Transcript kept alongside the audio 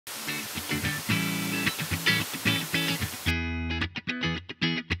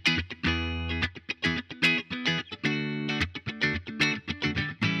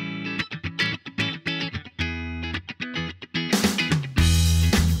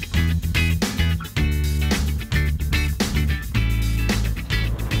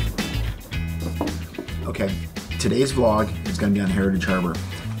Today's vlog is going to be on Heritage Harbor.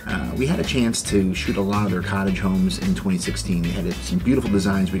 We had a chance to shoot a lot of their cottage homes in 2016. They had some beautiful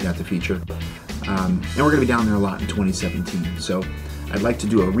designs we got to feature. And we're going to be down there a lot in 2017. So I'd like to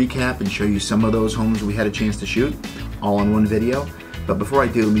do a recap and show you some of those homes we had a chance to shoot, all in one video. But before I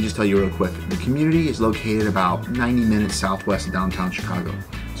do, let me just tell you real quick. The community is located about 90 minutes southwest of downtown Chicago.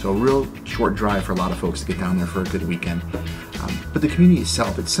 So a real short drive for a lot of folks to get down there for a good weekend. But the community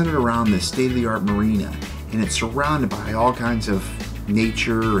itself, it's centered around this state-of-the-art marina, and it's surrounded by all kinds of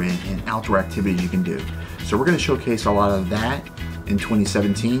nature and outdoor activities you can do. So we're going to showcase a lot of that in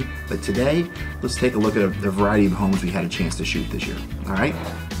 2017, but today let's take a look at the variety of homes we had a chance to shoot this year. All right?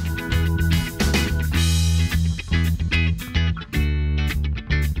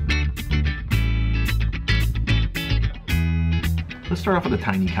 Let's start off with the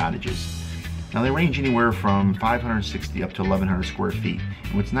tiny cottages. Now they range anywhere from 560 up to 1,100 square feet.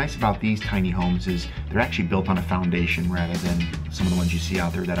 And what's nice about these tiny homes is they're actually built on a foundation rather than some of the ones you see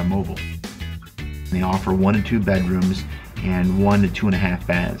out there that are mobile. And they offer 1 to 2 bedrooms and 1 to 2.5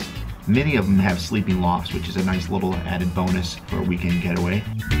 baths. Many of them have sleeping lofts, which is a nice little added bonus for a weekend getaway.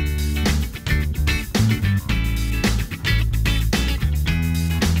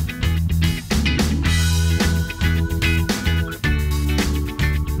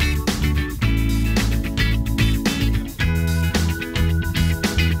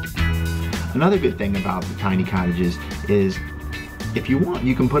 Another good thing about the tiny cottages is if you want,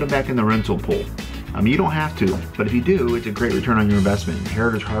 you can put them back in the rental pool. You don't have to, but if you do, it's a great return on your investment.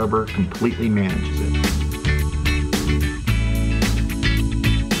 Heritage Harbor completely manages it.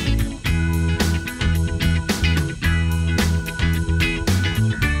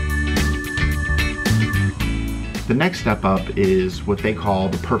 The next step up is what they call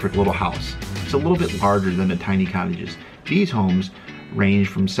the perfect little house. It's a little bit larger than the tiny cottages. These homes range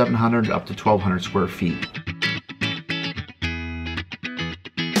from 700 up to 1,200 square feet.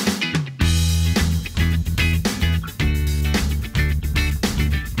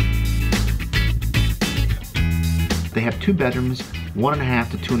 They have 2 bedrooms,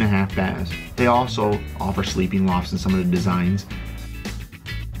 1.5 to 2.5 baths. They also offer sleeping lofts in some of the designs.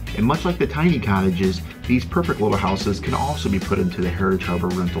 And much like the tiny cottages, these perfect little houses can also be put into the Heritage Harbor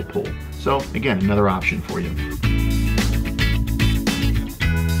rental pool. So again, another option for you.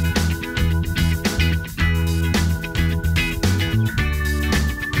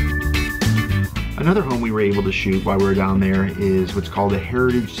 Another home we were able to shoot while we were down there is what's called the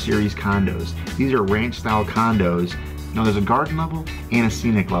Heritage Series condos. These are ranch style condos. Now there's a garden level and a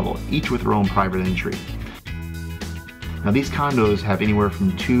scenic level, each with their own private entry. Now these condos have anywhere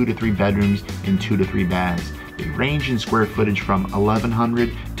from 2 to 3 bedrooms and 2 to 3 baths. They range in square footage from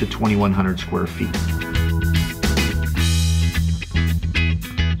 1,100 to 2,100 square feet.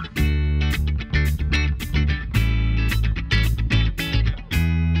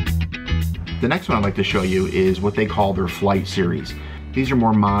 The next one I'd like to show you is what they call their Flight series. These are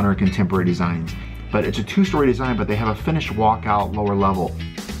more modern contemporary designs, but it's a 2-story design, but they have a finished walkout lower level.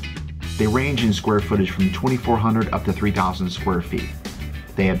 They range in square footage from 2,400 up to 3,000 square feet.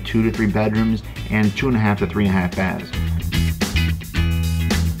 They have 2 to 3 bedrooms and 2.5 to 3.5 baths.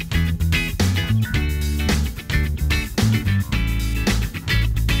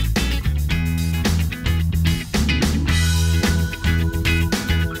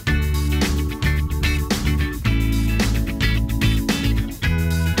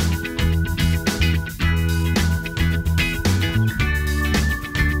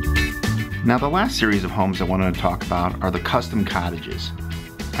 Now the last series of homes I wanted to talk about are the custom cottages.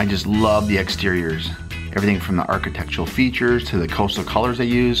 I just love the exteriors. Everything from the architectural features to the coastal colors they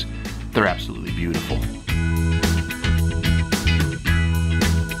use, they're absolutely beautiful.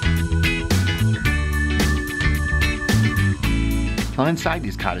 Now inside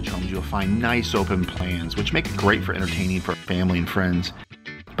these cottage homes you'll find nice open plans, which make it great for entertaining for family and friends.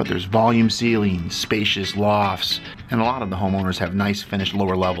 But there's volume ceilings, spacious lofts, and a lot of the homeowners have nice finished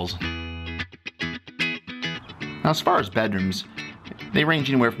lower levels. Now as far as bedrooms, they range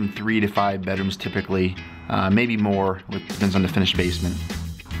anywhere from 3 to 5 bedrooms typically, maybe more, it depends on the finished basement.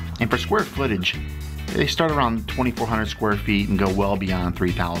 And for square footage, they start around 2,400 square feet and go well beyond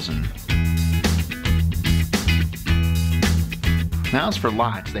 3,000. Now as for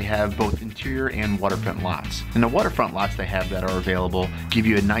lots, they have both interior and waterfront lots. And the waterfront lots they have that are available give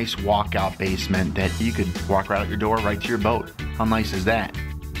you a nice walkout basement that you could walk right out your door right to your boat. How nice is that?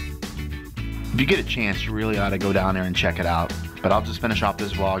 If you get a chance, you really ought to go down there and check it out. But I'll just finish off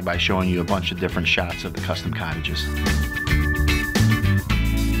this vlog by showing you a bunch of different shots of the custom cottages.